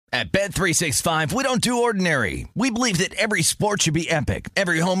At Bet365, we don't do ordinary. We believe that every sport should be epic.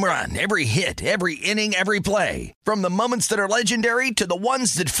 Every home run, every hit, every inning, every play. From the moments that are legendary to the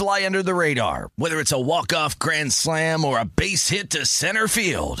ones that fly under the radar. Whether it's a walk-off grand slam or a base hit to center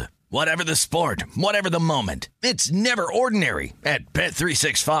field. Whatever the sport, whatever the moment. It's never ordinary at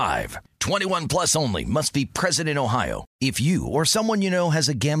Bet365. 21 plus only. Must be present in Ohio. If you or someone you know has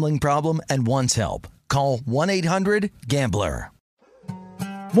a gambling problem and wants help, call 1-800-GAMBLER.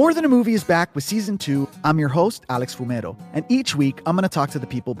 More Than a Movie is back with Season 2. I'm your host, Alex Fumero, and each week I'm going to talk to the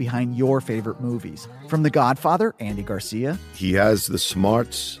people behind your favorite movies. From The Godfather, Andy Garcia. He has the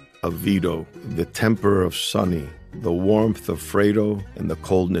smarts of Vito, the temper of Sonny, the warmth of Fredo, and the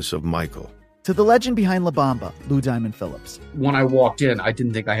coldness of Michael. To the legend behind La Bamba, Lou Diamond Phillips. When I walked in, I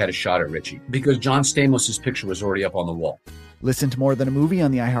didn't think I had a shot at Richie because John Stamos' picture was already up on the wall. Listen to More Than a Movie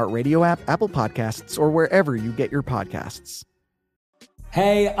on the iHeartRadio app, Apple Podcasts, or wherever you get your podcasts.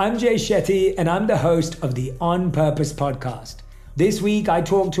 Hey, I'm Jay Shetty, and I'm the host of the On Purpose podcast. This week, I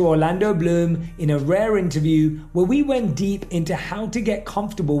talked to Orlando Bloom in a rare interview where we went deep into how to get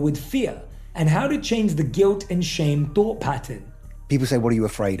comfortable with fear and how to change the guilt and shame thought pattern. People say, what are you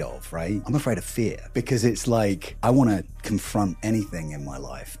afraid of, right? I'm afraid of fear because it's like I want to confront anything in my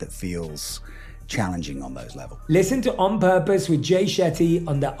life that feels challenging on those levels. Listen to On Purpose with Jay Shetty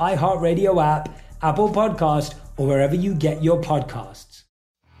on the iHeartRadio app, Apple Podcast, or wherever you get your podcasts.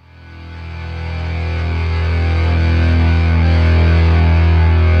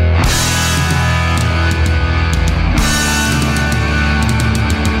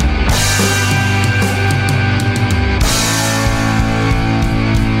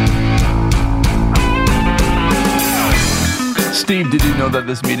 Steve, did you know that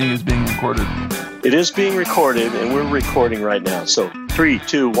this meeting is being recorded? It is being recorded, and we're recording right now. So 3,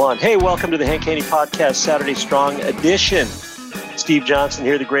 2, 1. Hey, welcome to the Hank Haney Podcast, Saturday Strong Edition. Steve Johnson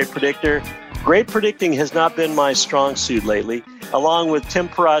here, the Great Predictor. Great predicting has not been my strong suit lately, along with Tim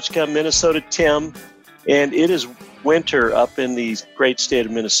Parachka, Minnesota Tim. And it is winter up in the great state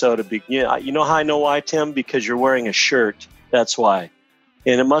of Minnesota. You know how I know why, Tim? Because you're wearing a shirt. That's why.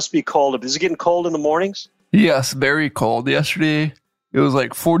 And it must be cold. Is it getting cold in the mornings? Yes, very cold. Yesterday, it was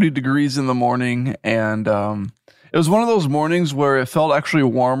like 40 degrees in the morning, and it was one of those mornings where it felt actually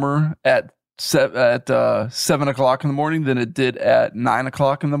warmer at 7 o'clock in the morning than it did at 9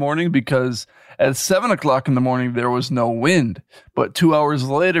 o'clock in the morning, because at 7 o'clock in the morning, there was no wind. But 2 hours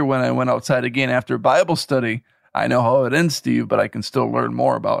later, when I went outside again after Bible study, I know how it ends, Steve, but I can still learn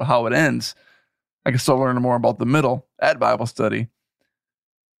more about how it ends. I can still learn more about the middle at Bible study.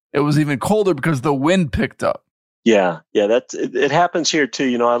 It was even colder because the wind picked up. Yeah, it happens here too.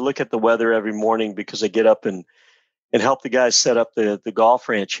 You know, I look at the weather every morning because I get up and help the guys set up the golf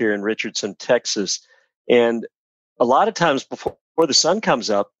ranch here in Richardson, Texas. And a lot of times before the sun comes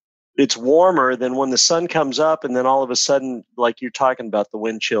up, it's warmer than when the sun comes up, and then all of a sudden, like you're talking about, the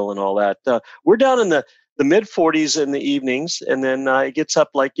wind chill and all that. We're down in the mid 40s in the evenings, and then it gets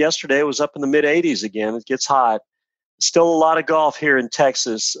up, like yesterday, it was up in the mid 80s again. It gets hot. Still a lot of golf here in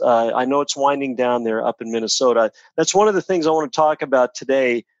Texas. I know it's winding down there up in Minnesota. That's one of the things I want to talk about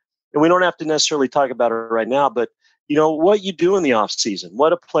today. And we don't have to necessarily talk about it right now, but you know, what you do in the off season,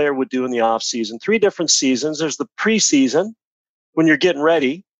 what a player would do in the off season. 3 different seasons. There's the preseason when you're getting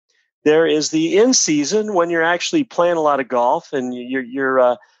ready. There is the in season when you're actually playing a lot of golf and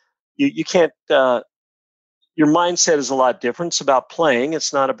you can't, your mindset is a lot different. It's about playing.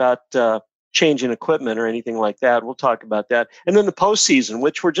 It's not about, changing equipment or anything like that. We'll talk about that. And then the postseason,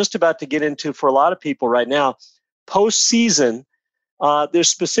 which we're just about to get into for a lot of people right now. Postseason, there's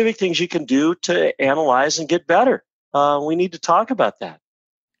specific things you can do to analyze and get better. We need to talk about that.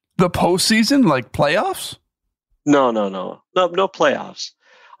 The postseason, like playoffs? No playoffs.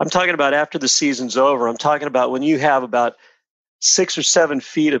 I'm talking about after the season's over. I'm talking about when you have about 6 or 7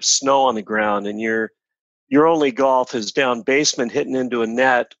 feet of snow on the ground and your only golf is down basement hitting into a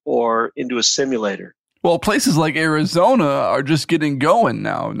net or into a simulator. Well, places like Arizona are just getting going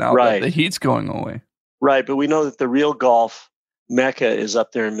now right. that the heat's going away. Right, but we know that the real golf mecca is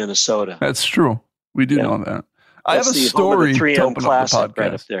up there in Minnesota. That's true. We do know that. I have a story to open up the podcast.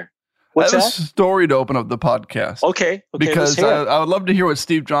 Right up there. What's I have a story to open up the podcast. Okay. Because I would love to hear what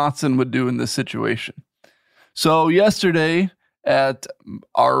Steve Johnson would do in this situation. So yesterday at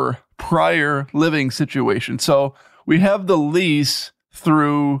our prior living situation. So we have the lease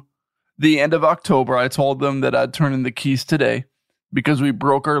through the end of October. I told them that I'd turn in the keys today because we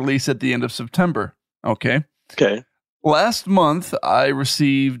broke our lease at the end of September. Okay. Last month, I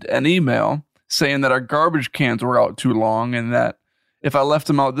received an email saying that our garbage cans were out too long and that if I left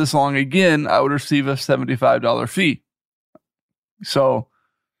them out this long again, I would receive a $75 fee. So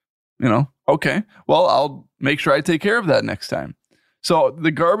Okay, well, I'll make sure I take care of that next time. So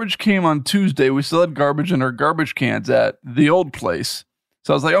the garbage came on Tuesday. We still had garbage in our garbage cans at the old place.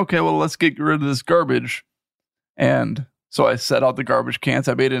 So I was like, okay, well, let's get rid of this garbage. And so I set out the garbage cans.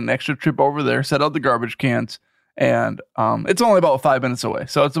 I made an extra trip over there, set out the garbage cans. And it's only about 5 minutes away.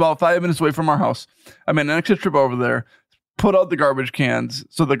 So it's about 5 minutes away from our house. I made an extra trip over there, put out the garbage cans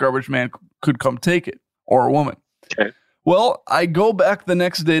so the garbage man could come take it, or a woman. Okay. Well, I go back the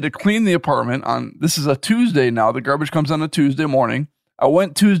next day to clean the apartment this is a Tuesday now. The garbage comes on a Tuesday morning. I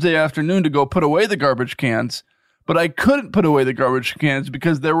went Tuesday afternoon to go put away the garbage cans, but I couldn't put away the garbage cans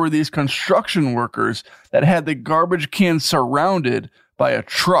because there were these construction workers that had the garbage cans surrounded by a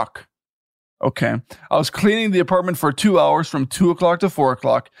truck. Okay. I was cleaning the apartment for 2 hours from 2 o'clock to 4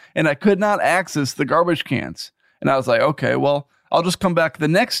 o'clock, and I could not access the garbage cans. And I was like, okay, well, I'll just come back the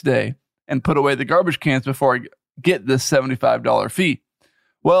next day and put away the garbage cans before I get this $75 fee.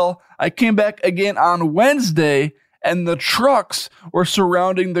 Well, I came back again on Wednesday, and the trucks were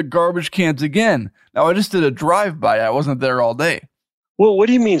surrounding the garbage cans again. Now, I just did a drive-by. I wasn't there all day. Well, what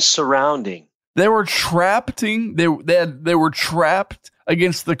do you mean surrounding? They were they were trapped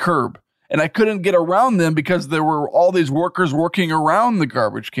against the curb, and I couldn't get around them because there were all these workers working around the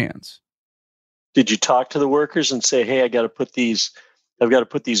garbage cans. Did you talk to the workers and say, hey, I've got to put these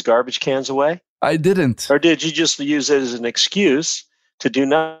garbage cans away? I didn't. Or did you just use it as an excuse to do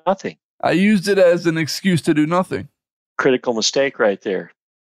nothing? I used it as an excuse to do nothing. Critical mistake right there.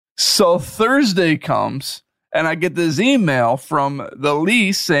 So Thursday comes, and I get this email from the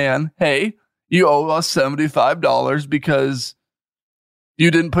lease saying, hey, you owe us $75 because you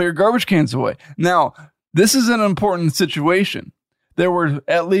didn't put your garbage cans away. Now, this is an important situation. There were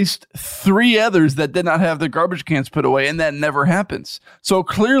at least 3 others that did not have their garbage cans put away, and that never happens. So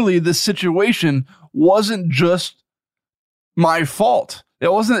clearly this situation wasn't just my fault.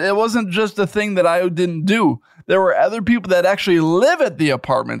 It wasn't just a thing that I didn't do. There were other people that actually live at the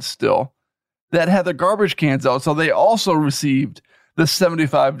apartment still that had their garbage cans out, so they also received the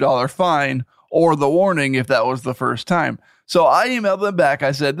 $75 fine or the warning if that was the first time. So I emailed them back.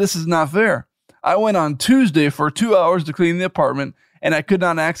 I said, this is not fair. I went on Tuesday for 2 hours to clean the apartment, and I could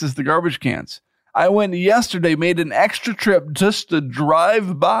not access the garbage cans. I went yesterday, made an extra trip just to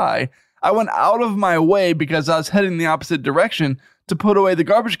drive by. I went out of my way because I was heading the opposite direction to put away the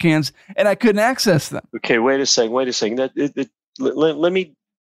garbage cans, and I couldn't access them. Okay, wait a second. Let me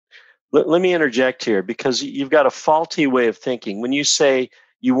interject here, because you've got a faulty way of thinking. When you say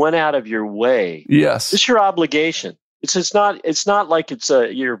you went out of your way, yes, it's your obligation. It's not like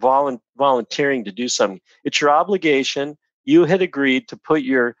you're volunteering to do something. It's your obligation. You had agreed to put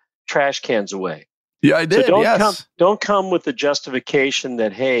your trash cans away. Yeah, I did. So don't come with the justification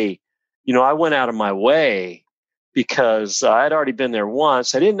that, hey, I went out of my way because I'd already been there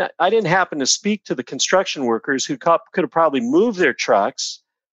once. I didn't happen to speak to the construction workers who could have probably moved their trucks,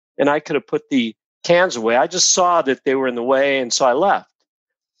 and I could have put the cans away. I just saw that they were in the way, and so I left.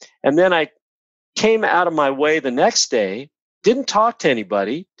 And then I came out of my way the next day, didn't talk to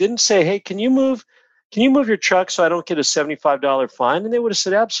anybody, didn't say, hey, can you move your truck so I don't get a $75 fine? And they would have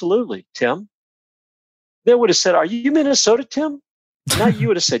said, absolutely, Tim. They would have said, are you Minnesota, Tim? Not you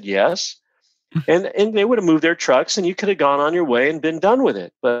would have said yes. And they would have moved their trucks, and you could have gone on your way and been done with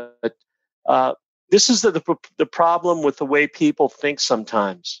it. But this is the problem with the way people think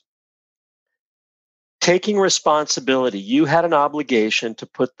sometimes. Taking responsibility. You had an obligation to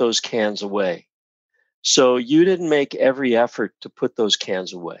put those cans away. So you didn't make every effort to put those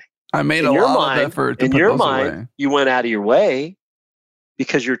cans away. I made a lot of effort to put those away. In your mind, you went out of your way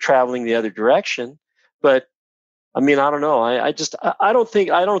because you're traveling the other direction. But I mean, I don't know. I don't think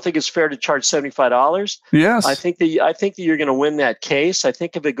it's fair to charge $75. Yes. I think that you're going to win that case. I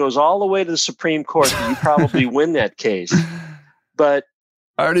think if it goes all the way to the Supreme Court, you probably win that case. But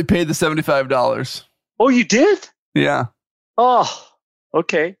I already paid the $75. Oh, you did? Yeah. Oh,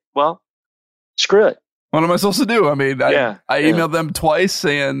 okay. Well, screw it. What am I supposed to do? I mean, I emailed them twice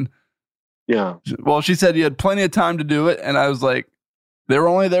saying, well, she said you had plenty of time to do it. And I was like, they were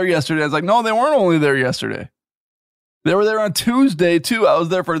only there yesterday. I was like, no, they weren't only there yesterday. They were there on Tuesday too. I was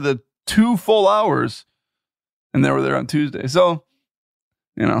there for the 2 full hours, and they were there on Tuesday. So,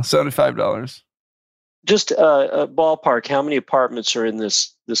 $75. Just a ballpark. How many apartments are in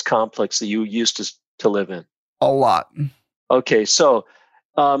this complex that you used to live in? A lot. Okay. So,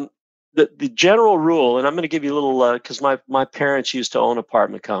 the general rule, and I'm going to give you a little, because my parents used to own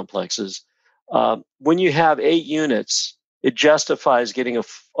apartment complexes. When you have 8 units, it justifies getting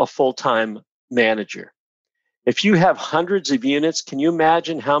a full-time manager. If you have hundreds of units, can you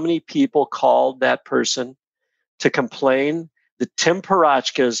imagine how many people called that person to complain the Tim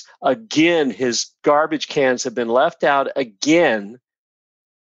Parachkas, again, his garbage cans have been left out again.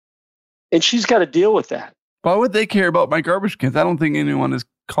 And she's got to deal with that. Why would they care about my garbage cans? I don't think anyone is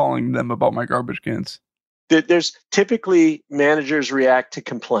calling them about my garbage cans. There's typically managers react to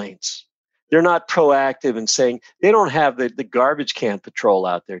complaints. They're not proactive in saying, they don't have the garbage can patrol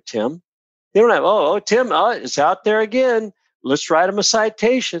out there, Tim. They don't have, Tim, it's out there again. Let's write him a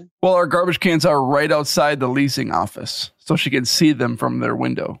citation. Well, our garbage cans are right outside the leasing office, so she can see them from their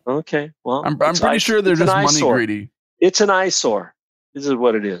window. Okay, well, I'm pretty sure they're just money greedy. It's an eyesore. This is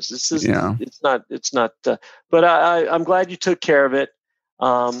what it is. This is It's not. But I'm glad you took care of it.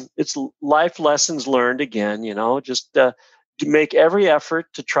 It's life lessons learned again. Just to make every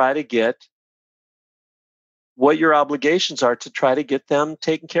effort to try to get what your obligations are to try to get them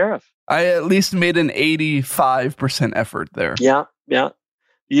taken care of. I at least made an 85% effort there. Yeah. The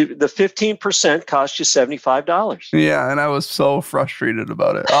 15% cost you $75. Yeah, and I was so frustrated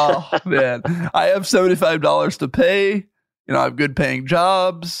about it. Oh, man. I have $75 to pay. I have good paying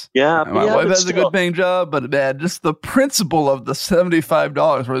jobs. Yeah. My wife has a good paying job, but man, just the principle of the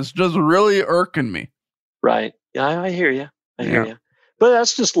 $75 was just really irking me. Right. Yeah, I hear you. I hear you. But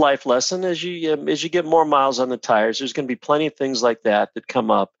that's just life lesson. As you get more miles on the tires, there's going to be plenty of things like that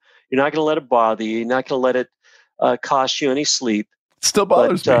come up. You're not going to let it bother you. You're not going to let it cost you any sleep. It still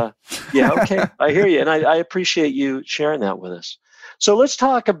bothers me. Yeah, okay. I hear you. And I appreciate you sharing that with us. So let's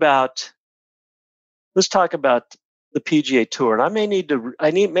talk about the PGA Tour. And I may need to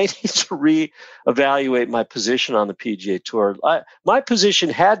reevaluate my position on the PGA Tour. My position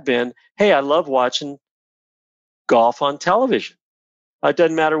had been, hey, I love watching golf on television. It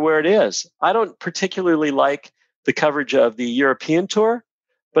doesn't matter where it is. I don't particularly like the coverage of the European Tour.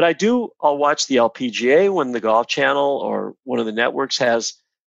 But I'll watch the LPGA when the Golf Channel or one of the networks has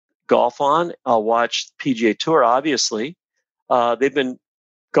golf on. I'll watch PGA Tour, obviously.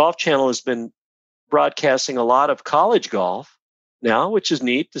 Golf Channel has been broadcasting a lot of college golf now, which is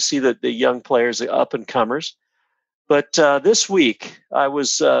neat to see the young players, the up and comers. But this week I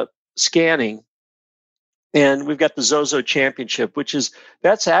was scanning, and we've got the Zozo Championship,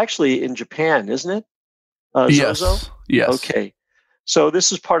 that's actually in Japan, isn't it? Zozo? Yes. Okay. So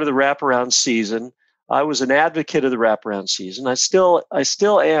this is part of the wraparound season. I was an advocate of the wraparound season. I still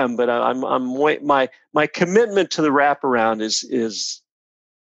am, but my commitment to the wraparound is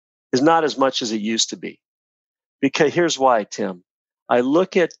not as much as it used to be. Because here's why, Tim. I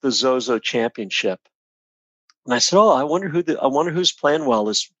look at the Zozo Championship, and I said, I wonder who's playing well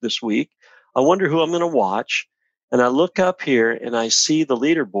this week. I wonder who I'm going to watch. And I look up here and I see the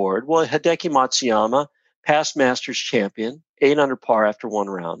leaderboard. Well, Hideki Matsuyama, past Masters champion, 8 under par after one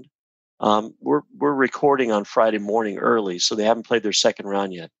round. We're recording on Friday morning early, so they haven't played their second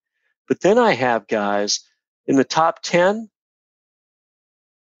round yet. But then I have guys in the top 10.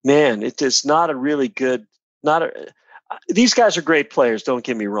 Man, it is not a really good. These guys are great players. Don't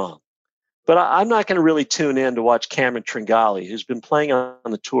get me wrong, but I'm not going to really tune in to watch Cameron Tringali, who's been playing on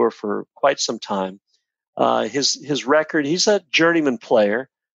the tour for quite some time. His record, he's a journeyman player,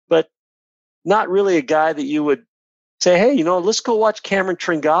 but not really a guy that you would say, hey, let's go watch Cameron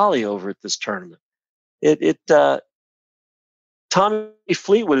Tringali over at this tournament. Tommy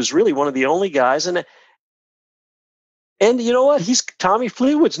Fleetwood is really one of the only guys, and you know what? Tommy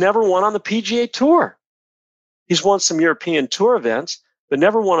Fleetwood's never won on the PGA Tour. He's won some European Tour events, but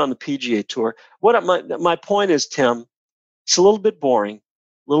never won on the PGA Tour. My point is, Tim, it's a little bit boring.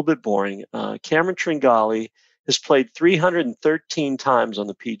 Cameron Tringali has played 313 times on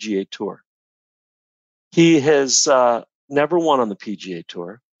the PGA Tour. He has never won on the PGA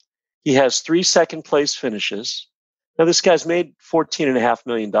Tour. He has 3 second-place finishes. Now, this guy's made $14.5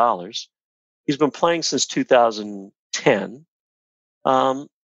 million. He's been playing since 2010.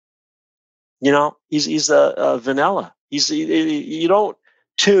 He's a vanilla. You don't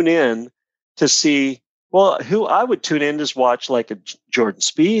tune in to see. Well, who I would tune in to watch like a Jordan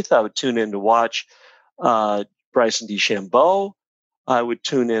Spieth. I would tune in to watch Bryson DeChambeau. I would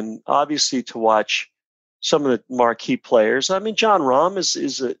tune in, obviously, to watch some of the marquee players. I mean, John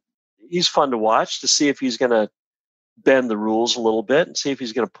Rahm he's fun to watch to see if he's going to bend the rules a little bit and see if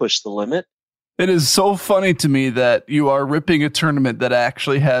he's going to push the limit. It is so funny to me that you are ripping a tournament that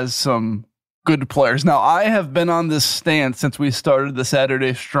actually has some good players. Now, I have been on this stance since we started the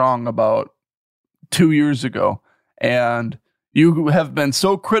Saturday Strong about 2 years ago, and you have been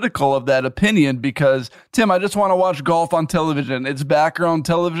so critical of that opinion because, Tim, I just want to watch golf on television. It's background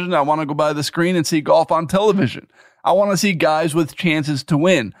television. I want to go by the screen and see golf on television. I want to see guys with chances to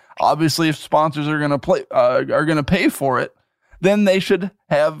win. Obviously, if sponsors are going to pay for it, then they should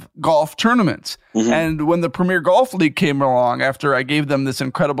have golf tournaments. Mm-hmm. And when the Premier Golf League came along, after I gave them this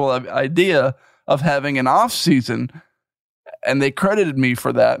incredible idea of having an off season, and they credited me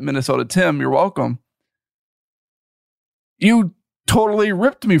for that, Minnesota Tim, you're welcome. You totally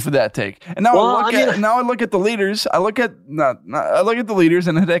ripped me for that take. And now I look at the leaders. I look at the leaders,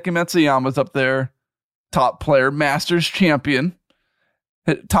 and Hideki Matsuyama's up there, top player, Masters champion.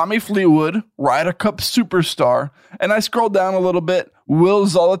 Tommy Fleetwood, Ryder Cup superstar. And I scroll down a little bit. Will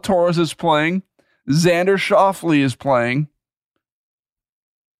Zalatoris is playing. Xander Schauffele is playing.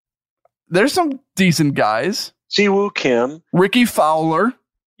 There's some decent guys. Siwoo Kim. Ricky Fowler.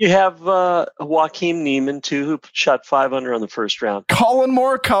 You have Joaquin Niemann, too, who shot 5 under on the first round. Colin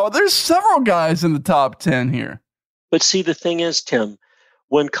Morikawa. There's several guys in the top 10 here. But see, the thing is, Tim,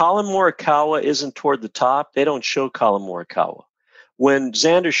 when Colin Morikawa isn't toward the top, they don't show Colin Morikawa. When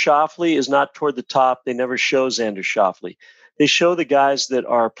Xander Schauffele is not toward the top, they never show Xander Schauffele. They show the guys that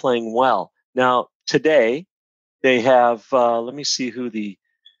are playing well. Now, today, they have, let me see who they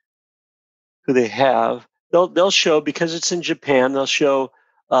have. They'll show, because it's in Japan, they'll show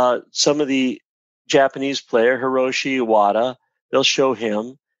some of the Japanese player, Hiroshi Iwata. They'll show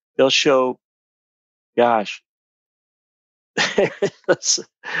him. They'll show, gosh, this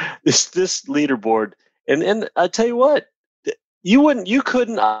leaderboard. And I tell you what, you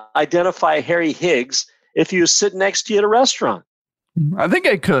couldn't identify Harry Higgs if he was sitting next to you at a restaurant. I think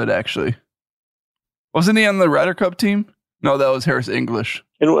I could, actually. Wasn't he on the Ryder Cup team? No, that was Harris English.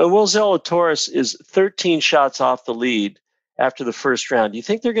 And Will Zalatoris is 13 shots off the lead after the first round. Do you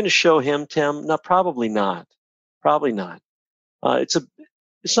think they're going to show him, Tim? No, probably not. Probably not. It's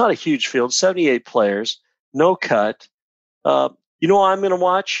not a huge field, 78 players, no cut. You know what I'm going to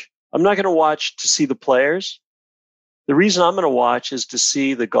watch? I'm not going to watch to see the players. The reason I'm going to watch is to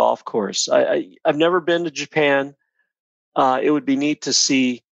see the golf course. I've never been to Japan. It would be neat to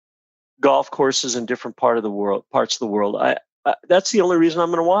see golf courses in different parts of the world. That's the only reason I'm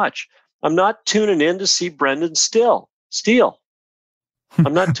going to watch. I'm not tuning in to see Brendan Steele.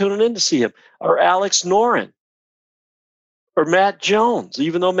 I'm not tuning in to see him. Or Alex Noren. Or Matt Jones,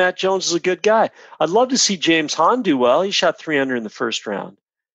 even though Matt Jones is a good guy. I'd love to see James Hahn do well. He shot 300 in the first round.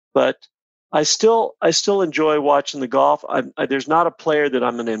 But I still enjoy watching the golf. There's not a player that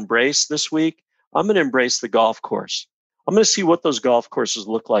I'm going to embrace this week. I'm going to embrace the golf course. I'm going to see what those golf courses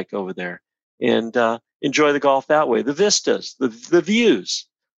look like over there and enjoy the golf that way. The vistas, the views,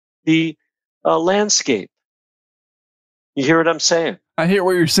 the landscape. You hear what I'm saying? I hear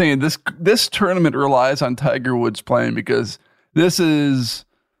what you're saying. This tournament relies on Tiger Woods playing because this has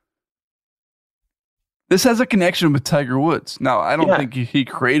a connection with Tiger Woods. Now, I don't think he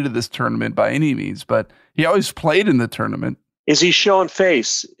created this tournament by any means, but he always played in the tournament. Is he showing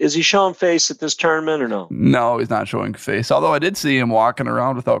face? Is he showing face at this tournament or no? No, he's not showing face. Although I did see him walking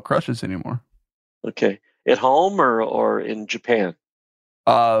around without crutches anymore. Okay. At home or in Japan?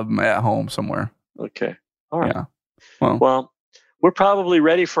 At home somewhere. Okay. All right. Yeah. Well, we're probably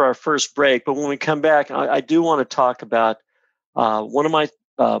ready for our first break, but when we come back, I do want to talk about one of my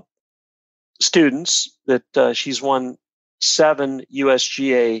students that she's won 7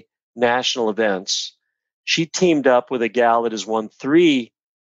 USGA national events. She teamed up with a gal that has won 3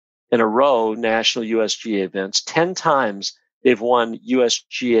 in a row national USGA events. 10 times they've won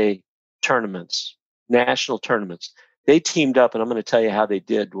USGA tournaments, national tournaments. They teamed up, and I'm going to tell you how they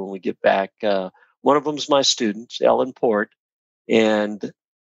did when we get back. One of them's my student, Ellen Port, and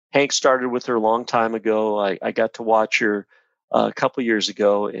Hank started with her a long time ago. I got to watch her a couple years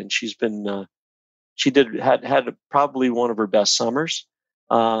ago, and she's been had probably one of her best summers.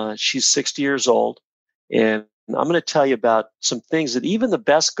 She's 60 years old, and I'm going to tell you about some things that even the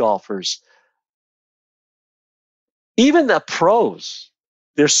best golfers, even the pros,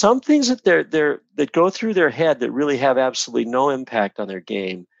 there's some things that that go through their head that really have absolutely no impact on their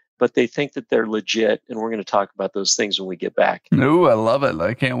game, but they think that they're legit, and we're going to talk about those things when we get back. Ooh, I love it.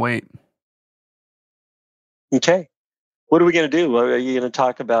 I can't wait. Okay. What are we going to do? Are you going to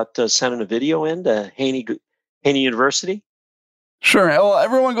talk about sending a video in to Haney University? Sure. Well,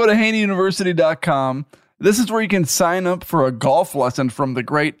 everyone go to HaneyUniversity.com. This is where you can sign up for a golf lesson from the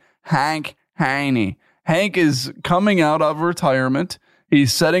great Hank Haney. Hank is coming out of retirement.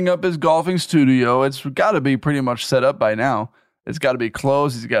 He's setting up his golfing studio. It's got to be pretty much set up by now. It's got to be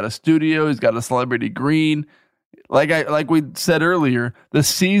closed. He's got a studio. He's got a celebrity green. Like we said earlier, the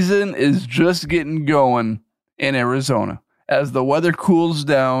season is just getting going in Arizona. As the weather cools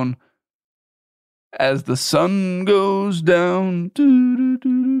down, as the sun goes down,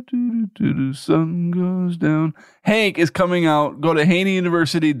 the sun goes down. Hank is coming out. Go to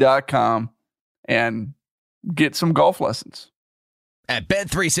HaneyUniversity.com and get some golf lessons. At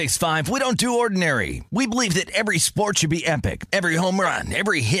Bet365, we don't do ordinary. We believe that every sport should be epic. Every home run,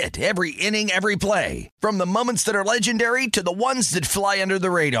 every hit, every inning, every play. From the moments that are legendary to the ones that fly under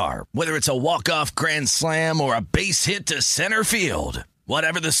the radar. Whether it's a walk-off grand slam or a base hit to center field.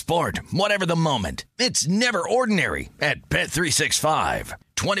 Whatever the sport, whatever the moment. It's never ordinary at Bet365.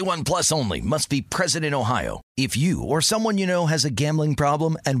 21 plus only. Must be present in Ohio. If you or someone you know has a gambling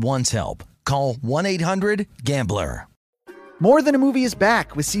problem and wants help, call 1-800-GAMBLER. More Than a Movie is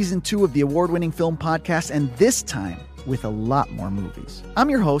back with season 2 of the award-winning film podcast, and this time with a lot more movies. I'm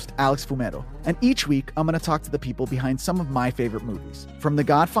your host, Alex Fumero, and each week I'm going to talk to the people behind some of my favorite movies. From The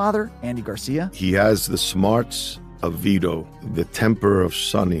Godfather, Andy Garcia. He has the smarts of Vito, the temper of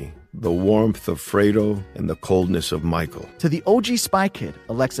Sonny, the warmth of Fredo, and the coldness of Michael. To the OG Spy Kid,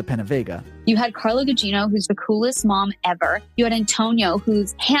 Alexa Penavega. You had Carla Gugino, who's the coolest mom ever. You had Antonio,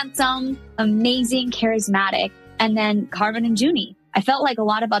 who's handsome, amazing, charismatic. And then Carmen and Junie. I felt like a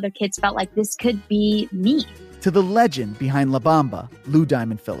lot of other kids felt like this could be me. To the legend behind La Bamba, Lou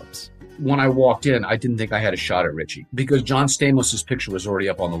Diamond Phillips. When I walked in, I didn't think I had a shot at Richie because John Stamos' picture was already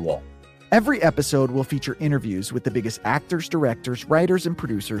up on the wall. Every episode will feature interviews with the biggest actors, directors, writers, and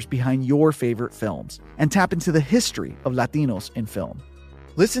producers behind your favorite films and tap into the history of Latinos in film.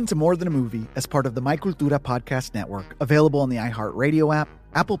 Listen to More Than a Movie as part of the My Cultura Podcast Network, available on the iHeartRadio app,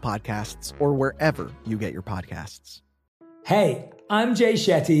 Apple Podcasts, or wherever you get your podcasts. Hey, I'm Jay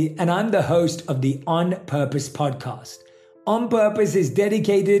Shetty, and I'm the host of the On Purpose podcast. On Purpose is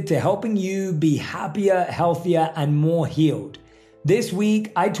dedicated to helping you be happier, healthier, and more healed. This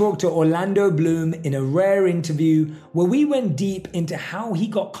week, I talked to Orlando Bloom in a rare interview where we went deep into how he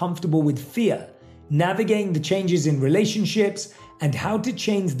got comfortable with fear, navigating the changes in relationships, and how to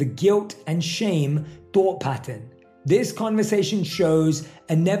change the guilt and shame thought pattern. This conversation shows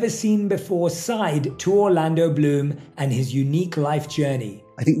a never-seen-before side to Orlando Bloom and his unique life journey.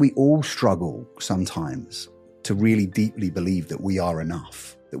 I think we all struggle sometimes to really deeply believe that we are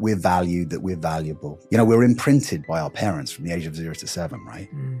enough, that we're valued, that we're valuable. You know, we're imprinted by our parents from the age of 0 to 7, right?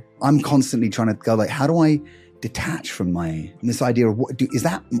 I'm constantly trying to go like, how do I detach from this idea of is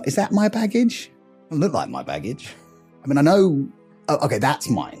that my baggage? It doesn't look like my baggage. I mean, I know, okay, that's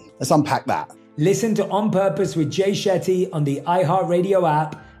mine. Let's unpack that. Listen to On Purpose with Jay Shetty on the iHeartRadio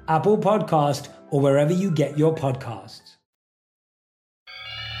app, Apple Podcast, or wherever you get your podcasts.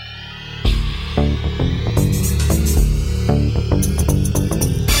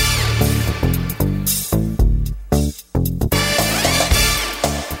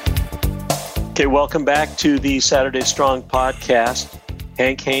 Okay, welcome back to the Saturday Strong podcast.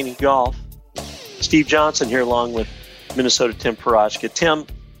 Hank Haney Golf. Steve Johnson here along with Minnesota Tim Parachka. Tim,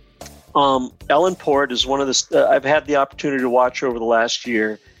 Ellen Port is one of the, I've had the opportunity to watch her over the last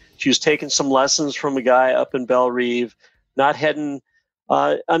year. She was taking some lessons from a guy up in Belle Rive, not heading,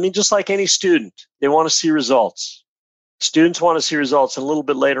 just like any student, they want to see results. Students want to see results. And a little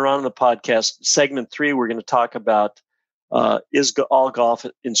bit later on in the podcast, segment 3, we're going to talk about, is all golf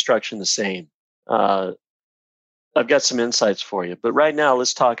instruction the same? I've got some insights for you, but right now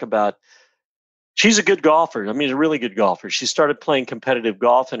let's talk about, she's a good golfer. I mean, a really good golfer. She started playing competitive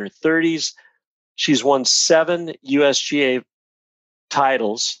golf in her 30s. She's won 7 USGA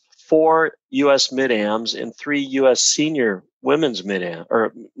titles, 4 US Mid-Ams, and 3 US Senior Women's Mid-Am,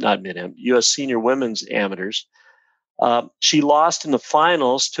 or not Mid-Am, US Senior Women's Amateurs. She lost in the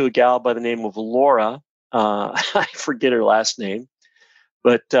finals to a gal by the name of Laura. I forget her last name.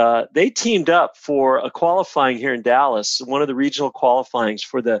 But they teamed up for a qualifying here in Dallas, one of the regional qualifyings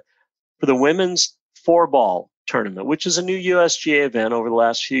for the women's 4-ball tournament, which is a new USGA event over the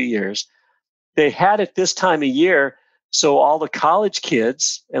last few years. They had it this time of year, so all the college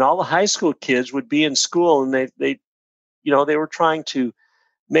kids and all the high school kids would be in school, and they were trying to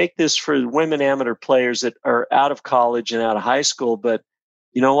make this for women amateur players that are out of college and out of high school. But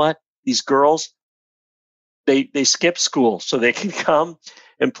you know what? These girls, they skip school so they can come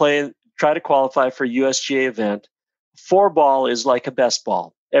and play and try to qualify for a USGA event. 4-ball is like a best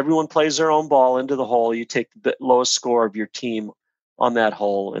ball. Everyone plays their own ball into the hole. You take the lowest score of your team on that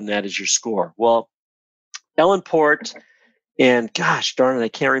hole, and that is your score. Well, Ellen Port, and gosh darn it, I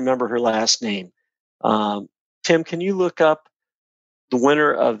can't remember her last name. Tim, can you look up the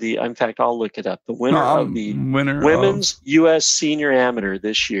winner of the, in fact, I'll look it up, the winner of the women's U.S. Senior Amateur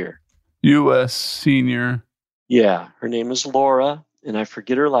this year? U.S. Senior. Yeah, her name is Laura, and I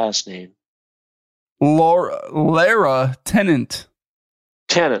forget her last name. Lara Tennant.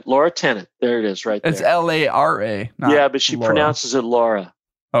 Laura Tennant. There it is, right there. It's Lara. Yeah, but she pronounces it Laura.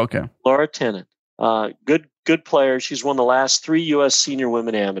 Okay. Laura Tennant. Good player. She's won the last 3 U.S. Senior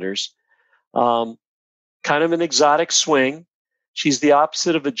Women Amateurs. Kind of an exotic swing. She's the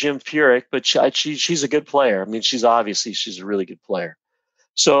opposite of a Jim Furyk, but she's a good player. I mean, she's a really good player.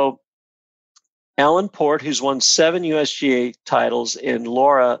 So Ellen Port, who's won 7 USGA titles, and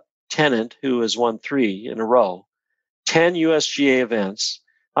Laura Tennant, who has won 3 in a row, 10 USGA events.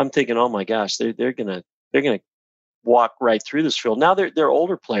 I'm thinking, oh my gosh, they're gonna walk right through this field. Now they're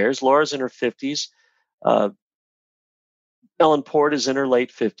older players. Laura's in her 50s. Ellen Port is in her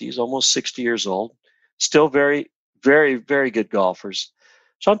late 50s, almost 60 years old. Still very, very, very good golfers.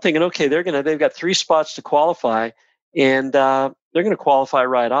 So I'm thinking, okay, they've got 3 spots to qualify, and they're going to qualify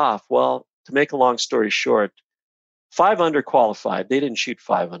right off. Well, to make a long story short, 5 under qualified. They didn't shoot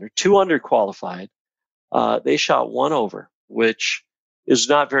 5 under. 2 under qualified. They shot 1 over, which is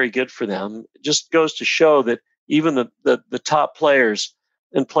not very good for them. It just goes to show that even the top players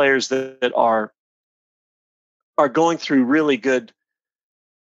and players that are going through really good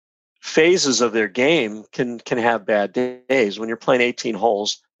phases of their game can have bad days. When you're playing 18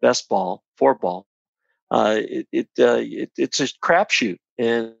 holes, best ball, 4 ball, it's a crapshoot,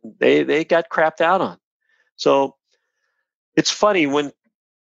 and they got crapped out on. So it's funny when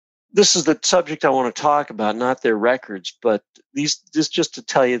this is the subject I want to talk about, not their records, but this just to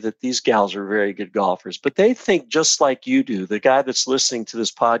tell you that these gals are very good golfers. But they think just like you do, the guy that's listening to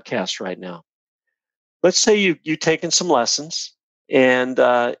this podcast right now. Let's say you've taken some lessons, and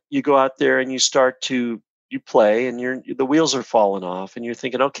you go out there and you play, and the wheels are falling off, and you're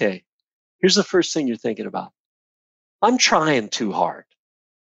thinking, okay, here's the first thing you're thinking about. I'm trying too hard.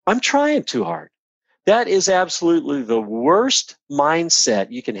 I'm trying too hard. That is absolutely the worst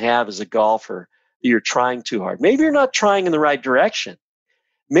mindset you can have as a golfer, that you're trying too hard. Maybe you're not trying in the right direction.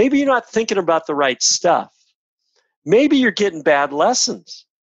 Maybe you're not thinking about the right stuff. Maybe you're getting bad lessons.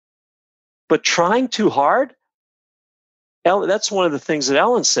 But trying too hard, Ellen, that's one of the things that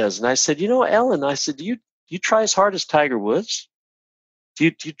Ellen says. And I said, Ellen, I said, do you try as hard as Tiger Woods? Do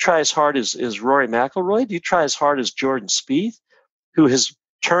you try as hard as Rory McIlroy? Do you try as hard as Jordan Spieth, who has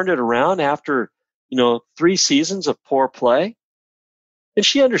turned it around after 3 seasons of poor play? And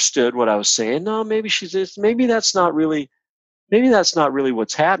she understood what I was saying. No, maybe that's not really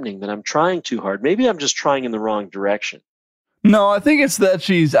what's happening, that I'm trying too hard. Maybe I'm just trying in the wrong direction. No, I think it's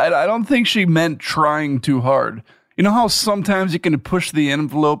that I don't think she meant trying too hard. You know how sometimes you can push the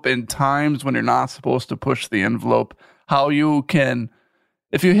envelope in times when you're not supposed to push the envelope? How you can,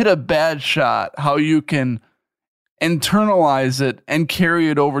 if you hit a bad shot, how you can internalize it and carry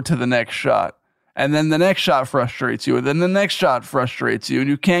it over to the next shot. And then the next shot frustrates you, and then the next shot frustrates you, and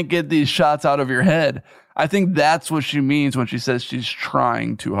you can't get these shots out of your head. I think that's what she means when she says she's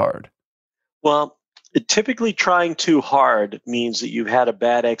trying too hard. Well, typically trying too hard means that you've had a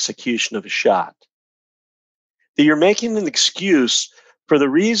bad execution of a shot. That you're making an excuse for the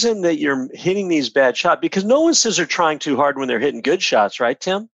reason that you're hitting these bad shots, because no one says they're trying too hard when they're hitting good shots, right,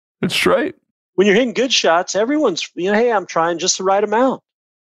 Tim? That's right. When you're hitting good shots, everyone's, hey, I'm trying just the right amount.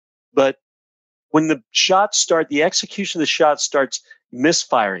 But when the execution of the shot starts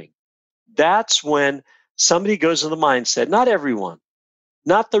misfiring, that's when somebody goes in the mindset, not everyone,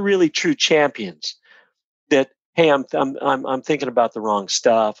 not the really true champions, that, hey, I'm thinking about the wrong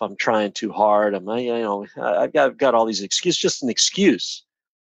stuff. I'm trying too hard. I've got all these excuses, just an excuse.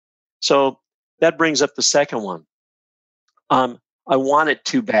 So that brings up the second one. I want it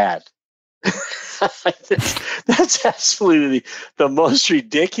too bad. That's absolutely the most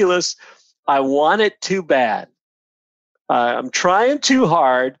ridiculous. I want it too bad. I'm trying too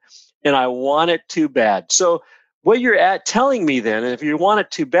hard, and I want it too bad. So what you're telling me then, if you want it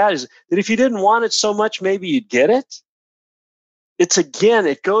too bad, is that if you didn't want it so much, maybe you'd get it.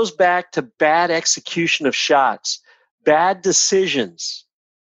 It goes back to bad execution of shots, bad decisions.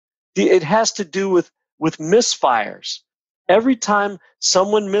 It has to do with misfires. Every time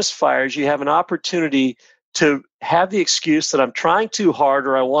someone misfires, you have an opportunity to have the excuse that I'm trying too hard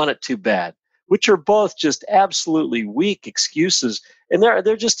or I want it too bad, which are both just absolutely weak excuses. And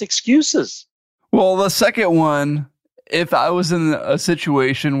they're just excuses. Well, the second one, if I was in a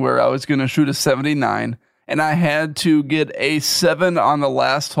situation where I was going to shoot a 79 and I had to get a 7 on the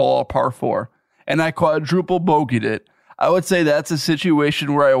last hole, par 4, and I quadruple bogeyed it, I would say that's a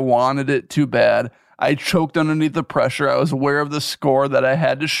situation where I wanted it too bad. I choked underneath the pressure. I was aware of the score that I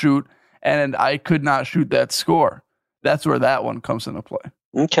had to shoot, and I could not shoot that score. That's where that one comes into play.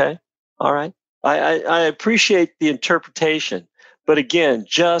 Okay. All right. I appreciate the interpretation, but again,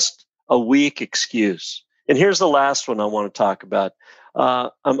 just a weak excuse. And here's the last one I want to talk about.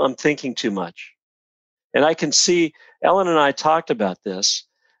 I'm thinking too much. And I can see, Ellen and I talked about this,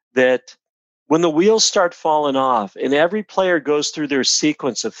 that when the wheels start falling off and every player goes through their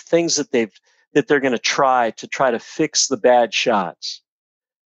sequence of things that that they're going to try to fix the bad shots.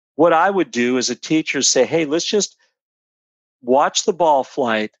 What I would do as a teacher is say, hey, let's just watch the ball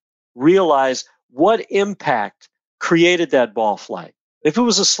flight, realize what impact created that ball flight. If it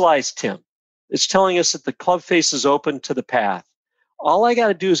was a slice, Tim, it's telling us that the club face is open to the path. All I got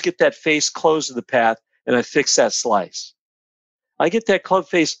to do is get that face close to the path, and I fix that slice. I get that club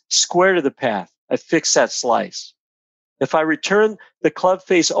face square to the path, I fix that slice. If I return the club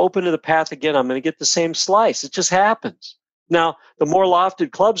face open to the path again, I'm going to get the same slice. It just happens. Now, the more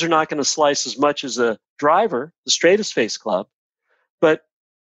lofted clubs are not going to slice as much as a driver, the straightest face club, but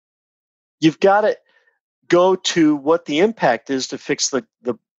you've got to go to what the impact is to fix the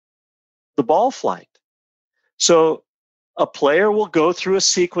ball flight. So a player will go through a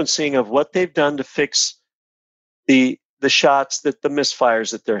sequencing of what they've done to fix the shots, that the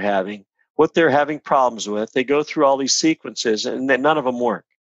misfires that they're having, what they're having problems with. They go through all these sequences, and then none of them work.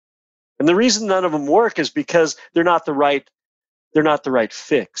 And the reason none of them work is because they're not the right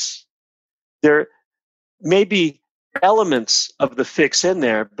fix. There may be elements of the fix in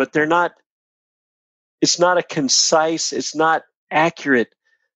there, but it's not a concise, it's not accurate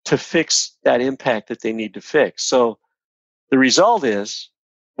to fix that impact that they need to fix. So the result is,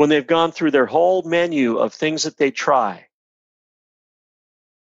 when they've gone through their whole menu of things that they try,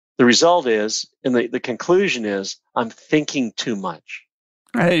 the result is, and the conclusion is, I'm thinking too much.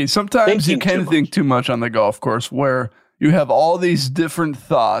 Hey, sometimes you can think too much on the golf course, where you have all these different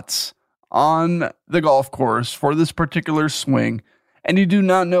thoughts on the golf course for this particular swing, and you do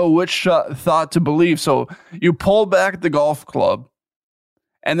not know which thought to believe. So you pull back the golf club,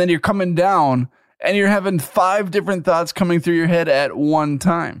 and then you're coming down, and you're having 5 different thoughts coming through your head at one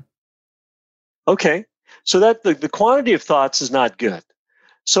time. Okay, so that the quantity of thoughts is not good.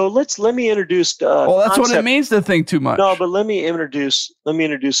 So let me introduce. Well, that's what it means to think too much. No, but let me introduce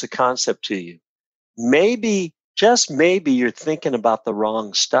a concept to you. Maybe, just maybe, you're thinking about the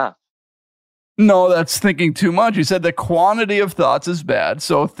wrong stuff. No, that's thinking too much. You said the quantity of thoughts is bad,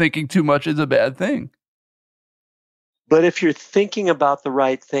 so thinking too much is a bad thing. But if you're thinking about the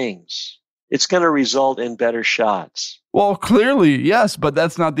right things, it's going to result in better shots. Well, clearly, yes, but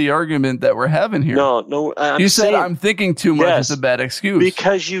that's not the argument that we're having here. No. You said I'm thinking too much is a bad excuse.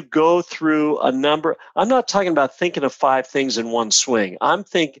 Because you go through a number. I'm not talking about thinking of 5 things in one swing. I'm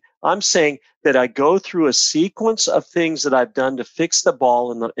saying that I go through a sequence of things that I've done to fix the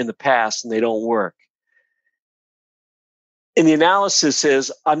ball in the past, and they don't work. And the analysis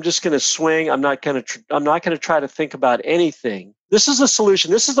is, I'm just going to swing. I'm not going to try to think about anything. This is a solution.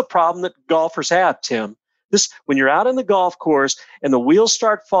 This is the problem that golfers have, Tim. When you're out on the golf course and the wheels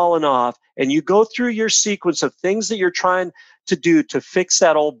start falling off, and you go through your sequence of things that you're trying to do to fix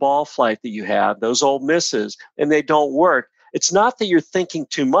that old ball flight that you have, those old misses, and they don't work, it's not that you're thinking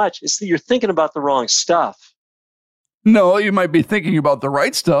too much. It's that you're thinking about the wrong stuff. No, you might be thinking about the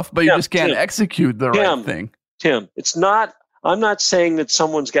right stuff, but you just can't execute the right thing. Tim, I'm not saying that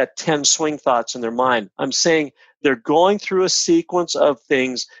someone's got 10 swing thoughts in their mind. I'm saying they're going through a sequence of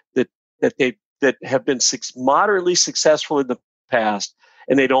things that have been moderately successful in the past,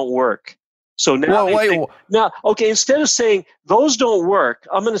 and they don't work. So now, instead of saying those don't work,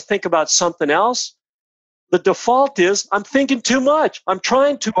 I'm going to think about something else. The default is, I'm thinking too much. I'm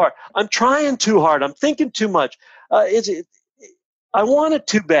trying too hard. I'm thinking too much. I want it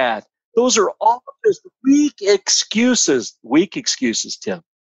too bad. Those are all just weak excuses, Tim.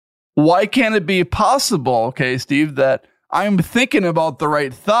 Why can't it be possible, okay, Steve, that I'm thinking about the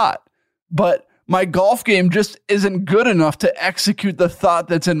right thought, but my golf game just isn't good enough to execute the thought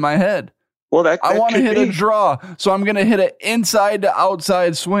that's in my head? Well, I want to hit a draw, so I'm going to hit an inside to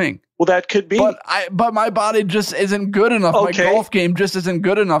outside swing. Well, that could be. But my body just isn't good enough. Okay. My golf game just isn't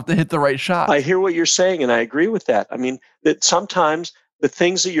good enough to hit the right shot. I hear what you're saying, and I agree with that. I mean, that sometimes the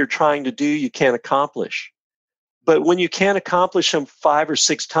things that you're trying to do, you can't accomplish. But when you can't accomplish them 5 or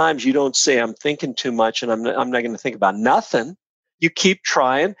 6 times, you don't say, I'm thinking too much, and I'm not going to think about nothing. You keep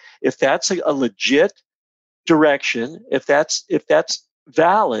trying. If that's a legit direction, if that's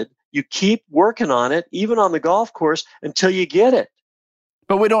valid, you keep working on it, even on the golf course, until you get it.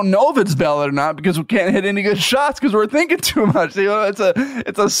 But we don't know if it's valid or not because we can't hit any good shots because we're thinking too much. You know, it's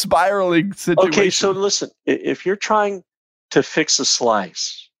a spiraling situation. Okay, so listen, if you're trying to fix a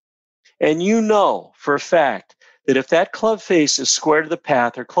slice, and you know for a fact that if that club face is square to the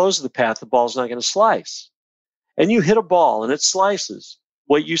path or close to the path, the ball's not going to slice. And you hit a ball and it slices.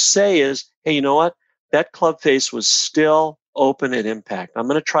 What you say is, hey, you know what? That club face was still open at impact. I'm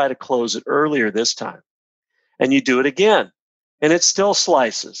going to try to close it earlier this time. And you do it again, and it still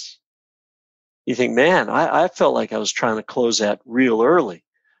slices. You think, man, I felt like I was trying to close that real early.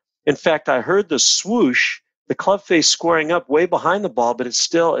 In fact, I heard the swoosh, the club face squaring up way behind the ball, but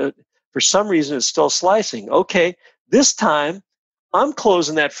for some reason, it's still slicing. Okay, this time I'm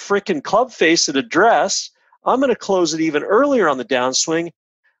closing that frickin' club face at address. I'm going to close it even earlier on the downswing.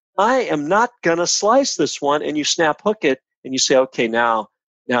 I am not going to slice this one. And you snap hook it and you say, okay, now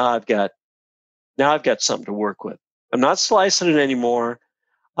I've got something to work with. I'm not slicing it anymore.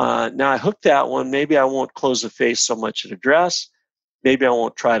 Now I hooked that one. Maybe I won't close the face so much at address. Maybe I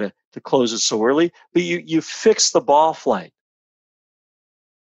won't try to close it so early. But you fix the ball flight.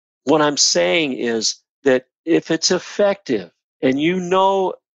 What I'm saying is that if it's effective and you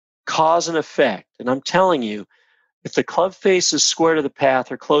know cause and effect, and I'm telling you, if the club face is square to the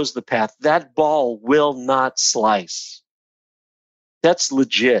path or close to the path, that ball will not slice. That's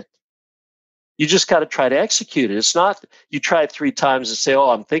legit. You just got to try to execute it. It's not you try it 3 times and say, oh,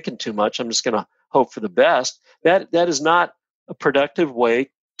 I'm thinking too much. I'm just going to hope for the best. That is not a productive way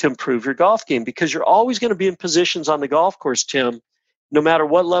to improve your golf game, because you're always going to be in positions on the golf course, Tim, no matter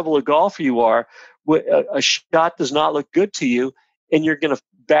what level of golfer you are. A shot does not look good to you, and you're going to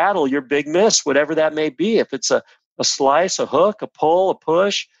battle your big miss, whatever that may be. If it's a slice, a hook, a pull, a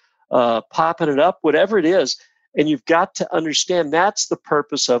push, popping it up, whatever it is. And you've got to understand that's the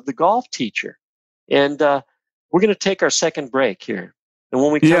purpose of the golf teacher. And we're going to take our second break here. And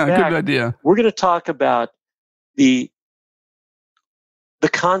when we come back, good idea. We're going to talk about the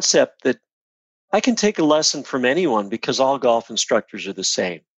concept that I can take a lesson from anyone because all golf instructors are the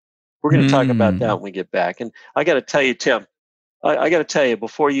same. We're going to talk about that when we get back. And I got to tell you, Tim, I got to tell you,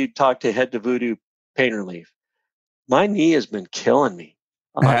 before you talk to Head to Voodoo Pain Relief, my knee has been killing me.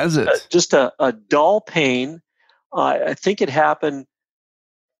 Has it? Just a dull pain. I think it happened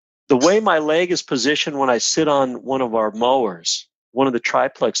the way my leg is positioned when I sit on one of our mowers, one of the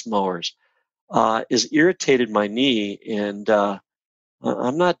triplex mowers, is irritated my knee, and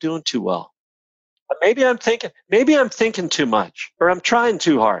I'm not doing too well. Maybe I'm thinking too much, or I'm trying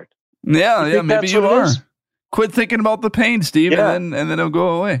too hard. Yeah, maybe you are. Quit thinking about the pain, Steve, and then it'll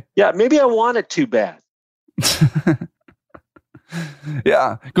go away. Yeah, maybe I want it too bad.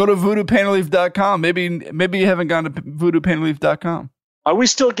 Yeah, go to voodoopainrelief.com. Maybe you haven't gone to voodoopainrelief.com. Are we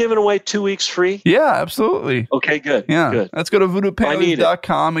still giving away 2 weeks free? Yeah, absolutely. Okay, good. Yeah, good. Let's go to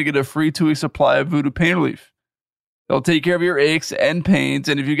voodoopainrelief.com and get a free 2-week supply of Voodoo Pain Relief. They'll take care of your aches and pains,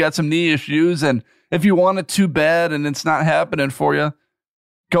 and if you got some knee issues, and if you want it too bad and it's not happening for you,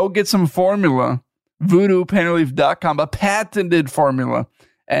 go get some formula. voodoopainrelief.com, a patented formula,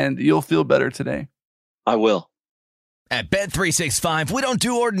 and you'll feel better today. I will. At Bet365, we don't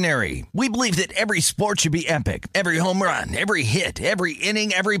do ordinary. We believe that every sport should be epic. Every home run, every hit, every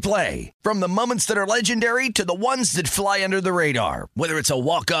inning, every play. From the moments that are legendary to the ones that fly under the radar. Whether it's a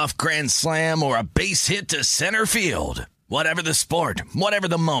walk-off grand slam or a base hit to center field. Whatever the sport, whatever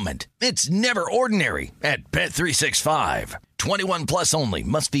the moment. It's never ordinary at Bet365. 21 plus only.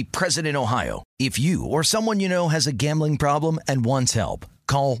 Must be present in Ohio. If you or someone you know has a gambling problem and wants help,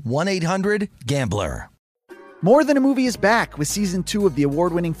 call 1-800-GAMBLER. More Than a Movie is back with Season 2 of the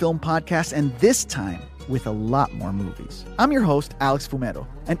award-winning film podcast, and this time with a lot more movies. I'm your host, Alex Fumero,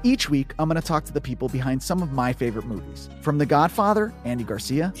 and each week I'm going to talk to the people behind some of my favorite movies. From The Godfather, Andy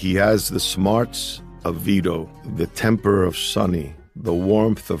Garcia. He has the smarts of Vito, the temper of Sonny, the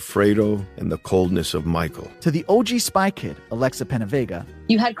warmth of Fredo, and the coldness of Michael. To the OG Spy Kid, Alexa Penavega.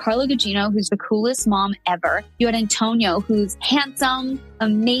 You had Carla Gugino, who's the coolest mom ever. You had Antonio, who's handsome,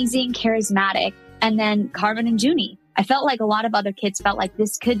 amazing, charismatic. And then Carmen and Junie. I felt like a lot of other kids felt like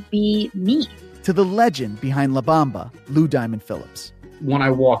this could be me. To the legend behind La Bamba, Lou Diamond Phillips. When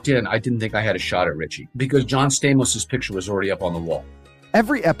I walked in, I didn't think I had a shot at Richie because John Stamos' picture was already up on the wall.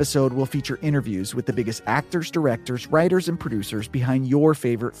 Every episode will feature interviews with the biggest actors, directors, writers, and producers behind your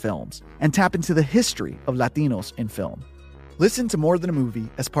favorite films and tap into the history of Latinos in film. Listen to More Than a Movie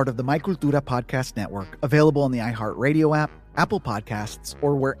as part of the My Cultura Podcast Network, available on the iHeartRadio app, Apple Podcasts,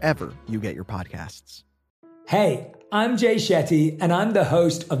 or wherever you get your podcasts. Hey, I'm Jay Shetty, and I'm the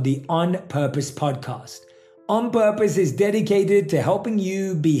host of the On Purpose podcast. On Purpose is dedicated to helping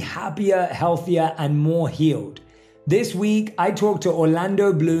you be happier, healthier, and more healed. This week, I talked to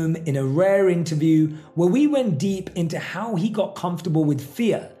Orlando Bloom in a rare interview where we went deep into how he got comfortable with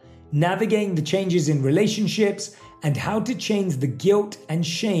fear, navigating the changes in relationships, and how to change the guilt and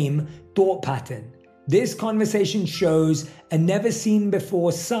shame thought pattern. This conversation shows a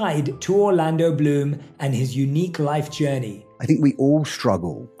never-seen-before side to Orlando Bloom and his unique life journey. I think we all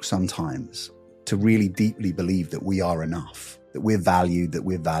struggle sometimes to really deeply believe that we are enough, that we're valued, that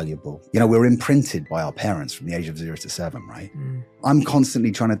we're valuable. You know, we're imprinted by our parents from the age of 0 to 7, right? I'm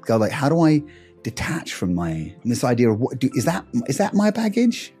constantly trying to go like, how do I detach from this idea of is that my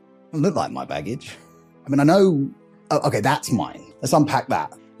baggage? Doesn't look like my baggage. I mean, I know, okay, that's mine. Let's unpack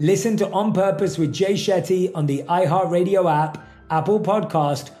that. Listen to On Purpose with Jay Shetty on the iHeartRadio app, Apple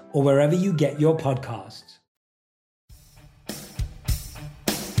Podcast, or wherever you get your podcasts.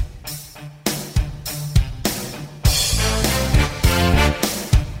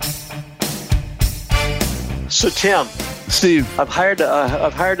 So Tim, Steve, we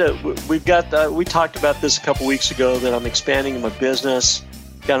talked about this a couple weeks ago that I'm expanding my business,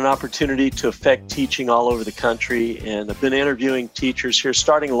 got an opportunity to affect teaching all over the country. And I've been interviewing teachers here,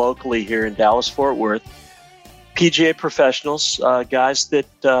 starting locally here in Dallas, Fort Worth, PGA professionals, guys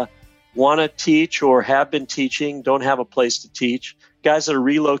that want to teach or have been teaching, don't have a place to teach, guys that are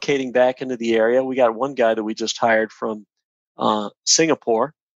relocating back into the area. We got one guy that we just hired from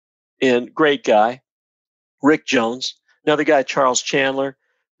Singapore, and great guy, Rick Jones. Another guy, Charles Chandler,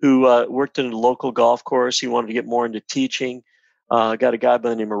 who worked in a local golf course. He wanted to get more into teaching. Got a guy by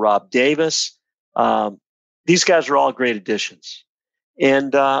the name of Rob Davis. These guys are all great additions.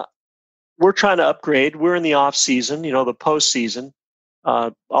 And we're trying to upgrade. We're in the off season, the post season.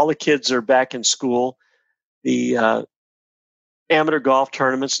 All the kids are back in school. The amateur golf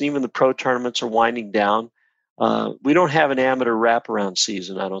tournaments and even the pro tournaments are winding down. We don't have an amateur wraparound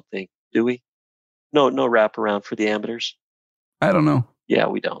season, I don't think. Do we? No wraparound for the amateurs. I don't know. Yeah,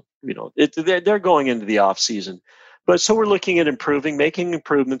 we don't. They're going into the off season. But so we're looking at making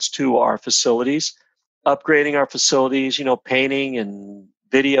improvements to our facilities, upgrading our facilities, painting and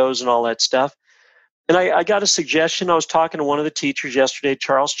videos and all that stuff. And I got a suggestion. I was talking to one of the teachers yesterday,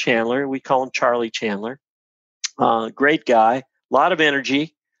 Charles Chandler. We call him Charlie Chandler. Great guy, a lot of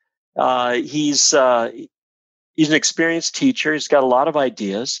energy. He's an experienced teacher. He's got a lot of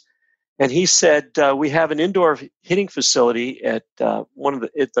ideas. And he said, we have an indoor hitting facility at at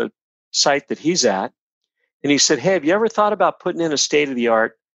the site that he's at. And he said, hey, have you ever thought about putting in a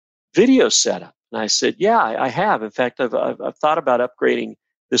state-of-the-art video setup? And I said, yeah, I have. In fact, I've thought about upgrading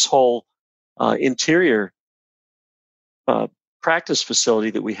this whole interior practice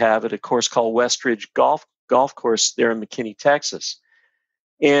facility that we have at a course called Westridge Golf Course there in McKinney, Texas.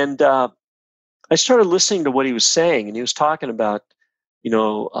 And I started listening to what he was saying, and he was talking about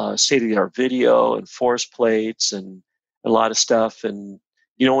state-of-the-art video and force plates and a lot of stuff. And,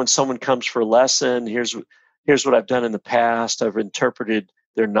 when someone comes for a lesson, here's what I've done in the past. I've interpreted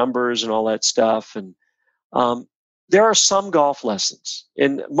their numbers and all that stuff. And there are some golf lessons,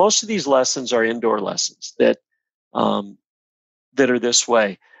 and most of these lessons are indoor lessons that are this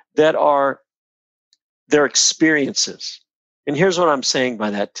way, they're experiences. And here's what I'm saying by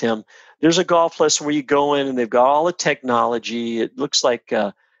that, Tim. There's a golf lesson where you go in and they've got all the technology. It looks like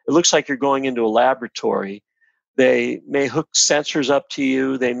you're going into a laboratory. They may hook sensors up to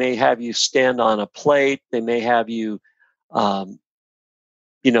you. They may have you stand on a plate. They may have you, have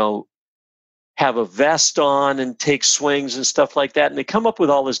a vest on and take swings and stuff like that. And they come up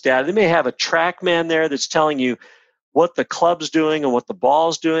with all this data. They may have a TrackMan there that's telling you what the club's doing and what the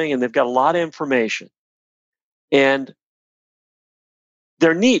ball's doing, and they've got a lot of information. And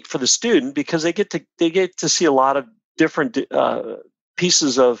they're neat for the student because they get to see a lot of different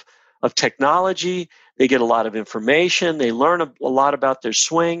pieces of technology. They get a lot of information. They learn a lot about their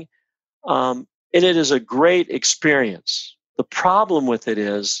swing, and it is a great experience. The problem with it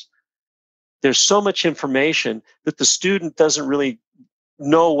is there's so much information that the student doesn't really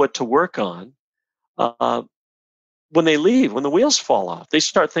know what to work on. When they leave, when the wheels fall off, they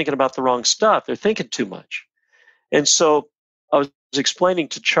start thinking about the wrong stuff. They're thinking too much. And so I was explaining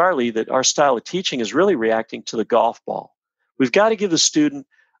to Charlie that our style of teaching is really reacting to the golf ball. We've got to give the student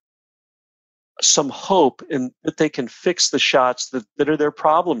some hope in that they can fix the shots that are their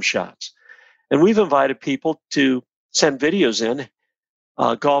problem shots. And we've invited people to send videos in.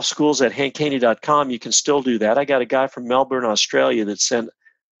 Golf schools at hankhaney.com, you can still do that. I got a guy from Melbourne, Australia that sent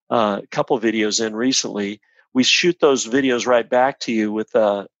a couple of videos in recently. We shoot those videos right back to you with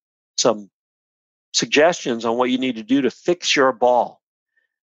some suggestions on what you need to do to fix your ball.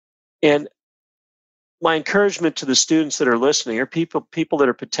 And my encouragement to the students that are listening are people that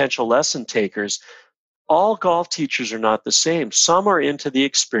are potential lesson takers. All golf teachers are not the same. Some are into the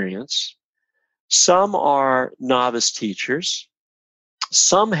experience. Some are novice teachers.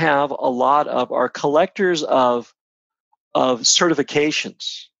 Some have a lot of are collectors of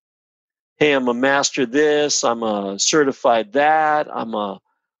certifications. Hey, I'm a master this. I'm a certified that. I'm a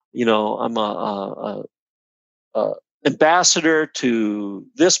ambassador to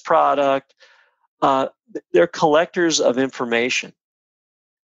this product. They're collectors of information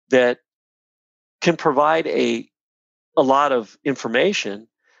that can provide a lot of information.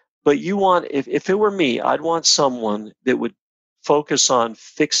 But you want, if it were me, I'd want someone that would focus on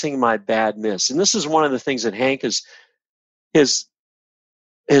fixing my bad miss. And this is one of the things that Hank has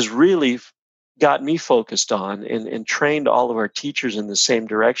really got me focused on and trained all of our teachers in the same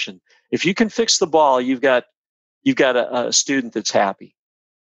direction. If you can fix the ball, you've got a student that's happy.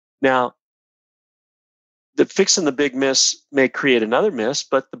 Now, fixing the big miss may create another miss,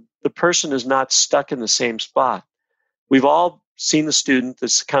 but the person is not stuck in the same spot. We've all seen the student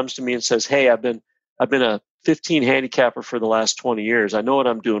that comes to me and says, "Hey, I've been a 15 handicapper for the last 20 years. I know what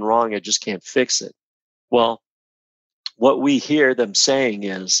I'm doing wrong. I just can't fix it." Well, what we hear them saying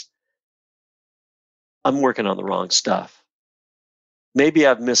is, "I'm working on the wrong stuff. Maybe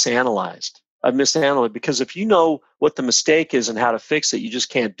I've misanalyzed because if you know what the mistake is and how to fix it, you just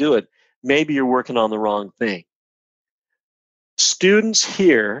can't do it. Maybe you're working on the wrong thing." Students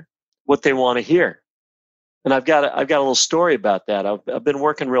hear what they want to hear. And I've got a little story about that. I've been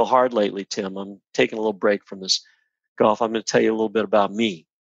working real hard lately, Tim. I'm taking a little break from this golf. I'm going to tell you a little bit about me.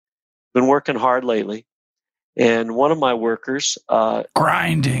 Been working hard lately. And one of my workers...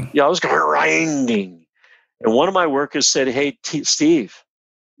 grinding. Yeah, I was grinding. And one of my workers said, "Hey, Steve,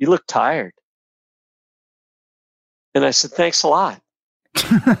 you look tired." And I said, "Thanks a lot."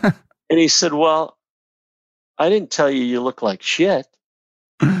 And he said, "Well, I didn't tell you look like shit."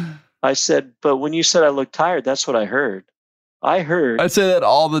 I said, "But when you said I look tired, that's what I heard. I say that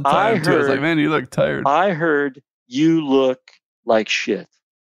all the time too. I was like, "Man, you look tired." I heard you look like shit.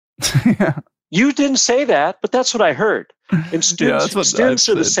 Yeah. You didn't say that, but that's what I heard. And students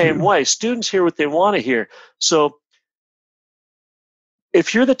are the same way. Students hear what they want to hear. So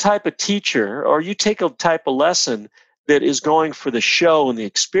if you're the type of teacher or you take a type of lesson that is going for the show and the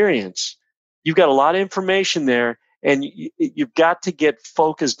experience, you've got a lot of information there, and you've got to get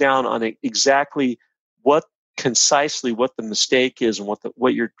focused down on exactly concisely what the mistake is and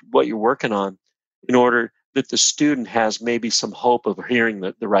what you're working on, in order that the student has maybe some hope of hearing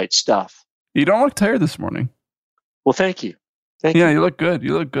the right stuff. You don't look tired this morning. Well, thank you. Yeah, you look good.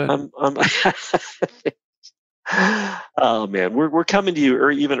 You look good. Oh man, we're coming to you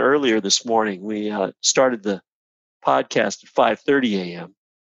even earlier this morning. We started the podcast at 5:30 a.m.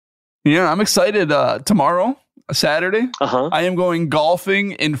 Yeah, I'm excited. Tomorrow, Saturday, I am going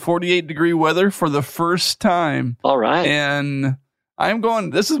golfing in 48-degree weather for the first time. All right. And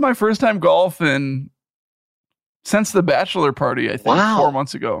this is my first time golfing since the bachelor party, I think, 4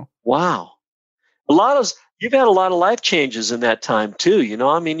 months ago. Wow. You've had a lot of life changes in that time too. You know,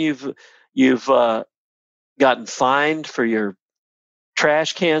 I mean, you've gotten fined for your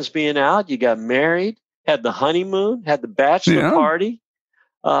trash cans being out. You got married, had the honeymoon, had the bachelor party,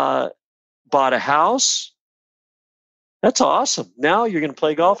 bought a house. That's awesome. Now you're going to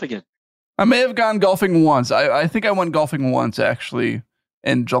play golf again. I may have gone golfing once. I think I went golfing once, actually,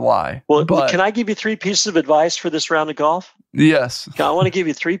 in July. Well, can I give you 3 pieces of advice for this round of golf? Yes. I want to give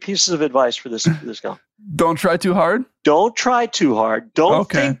you 3 pieces of advice for this golf. Don't try too hard? Don't try too hard. Don't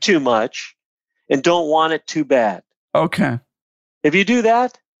think too much. And don't want it too bad. Okay. If you do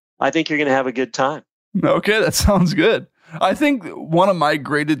that, I think you're going to have a good time. Okay, that sounds good. I think one of my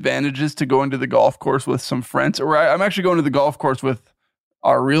great advantages to going to the golf course with some friends, or I'm actually going to the golf course with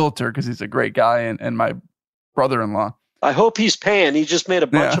our realtor because he's a great guy and my brother-in-law. I hope he's paying. He just made a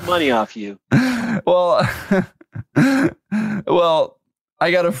bunch of money off you. Well,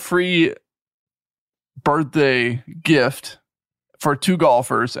 I got a free birthday gift for 2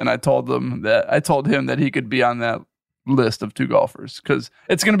 golfers, and I told him that he could be on that list of 2 golfers because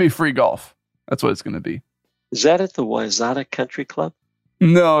it's going to be free golf. That's what it's going to be. Is that at the Wayzata Country Club?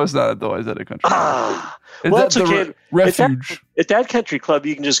 No, it's not at the Wayzata Country Club. Well, that's okay. Refuge. At that country club,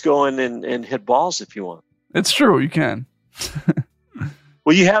 you can just go in and hit balls if you want. It's true. You can.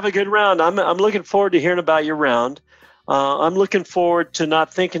 Well, you have a good round. I'm looking forward to hearing about your round. I'm looking forward to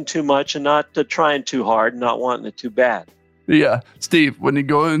not thinking too much and not trying too hard, not wanting it too bad. Yeah. Steve, when you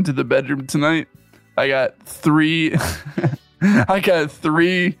go into the bedroom tonight, I got 3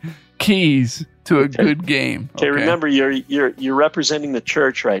 keys to a good game. Okay, remember you're representing the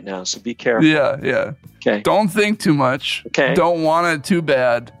church right now, so be careful. Yeah. Okay. Don't think too much. Okay. Don't want it too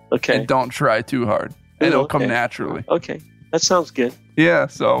bad. Okay. And don't try too hard. And it'll come naturally. Okay. That sounds good. Yeah,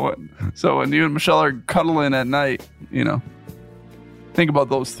 so when you and Michelle are cuddling at night, think about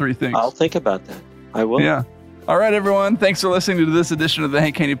those 3 things. I'll think about that. I will. Yeah. All right, everyone. Thanks for listening to this edition of the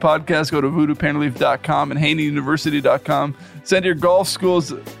Hank Haney Podcast. Go to voodoopanelleaf.com and haneyuniversity.com. Send your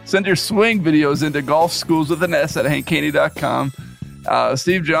swing videos into golfschools with an S at hankhaney.com.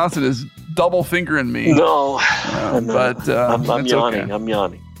 Steve Johnson is double fingering me. No, but I'm yawning. Okay. I'm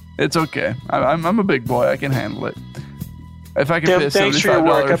yawning. It's okay. I'm a big boy. I can handle it. If I can Tim, pay a thanks for your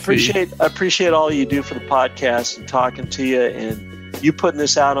work. fee. I appreciate all you do for the podcast and talking to you, and you putting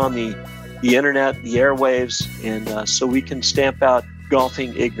this out on the internet, the airwaves, and so we can stamp out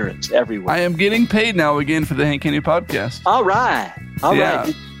golfing ignorance everywhere. I am getting paid now again for the Hank Haney podcast. All right. Yeah.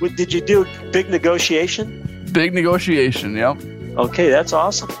 Did you do a big negotiation? Big negotiation, yep. Okay, that's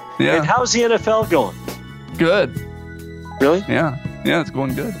awesome. Yeah. And how's the NFL going? Good. Really? Yeah, it's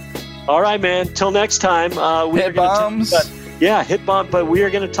going good. All right, man. Till next time. Hit bombs. Hit bomb. But we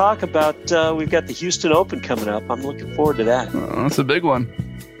are going to talk about, we've got the Houston Open coming up. I'm looking forward to that. That's a big one.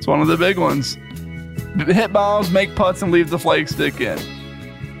 It's one of the big ones. Hit bombs, make putts, and leave the flag stick in.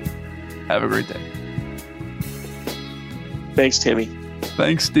 Have a great day. Thanks, Timmy.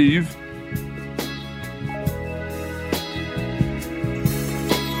 Thanks, Steve.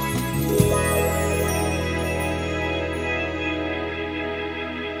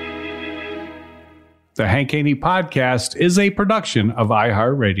 The Hank Haney Podcast is a production of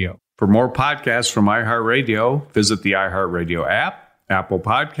iHeartRadio. For more podcasts from iHeartRadio, visit the iHeartRadio app, Apple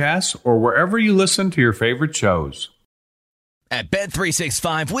Podcasts, or wherever you listen to your favorite shows. At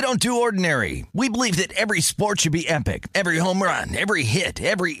Bet365, we don't do ordinary. We believe that every sport should be epic. Every home run, every hit,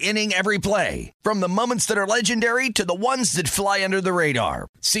 every inning, every play. From the moments that are legendary to the ones that fly under the radar.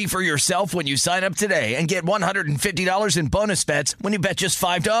 See for yourself when you sign up today and get $150 in bonus bets when you bet just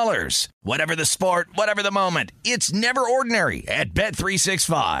 $5. Whatever the sport, whatever the moment, it's never ordinary at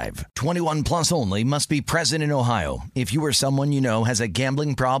Bet365. 21 plus only. Must be present in Ohio. If you or someone you know has a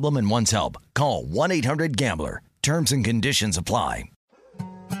gambling problem and wants help, call 1-800-GAMBLER. Terms and conditions apply.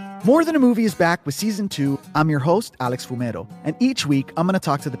 More Than a Movie is back with Season 2. I'm your host, Alex Fumero, and each week I'm going to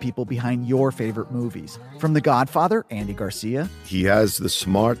talk to the people behind your favorite movies. From The Godfather, Andy Garcia. He has the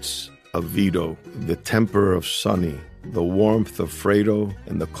smarts of Vito, the temper of Sonny, the warmth of Fredo,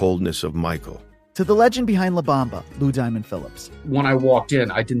 and the coldness of Michael. To the legend behind La Bamba, Lou Diamond Phillips. When I walked in,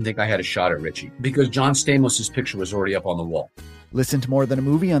 I didn't think I had a shot at Richie because John Stamos' picture was already up on the wall. Listen to More Than a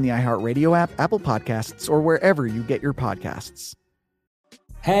Movie on the iHeartRadio app, Apple Podcasts, or wherever you get your podcasts.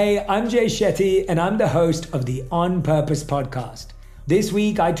 Hey, I'm Jay Shetty, and I'm the host of the On Purpose podcast. This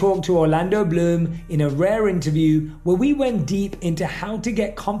week, I talked to Orlando Bloom in a rare interview where we went deep into how to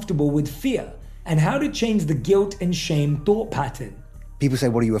get comfortable with fear and how to change the guilt and shame thought pattern. People say,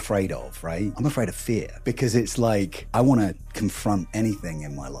 what are you afraid of, right? I'm afraid of fear because it's like I want to confront anything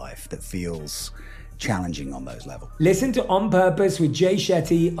in my life that feels challenging on those levels. Listen to On Purpose with Jay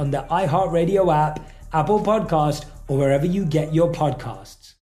Shetty on the iHeartRadio app, Apple Podcast, or wherever you get your podcasts.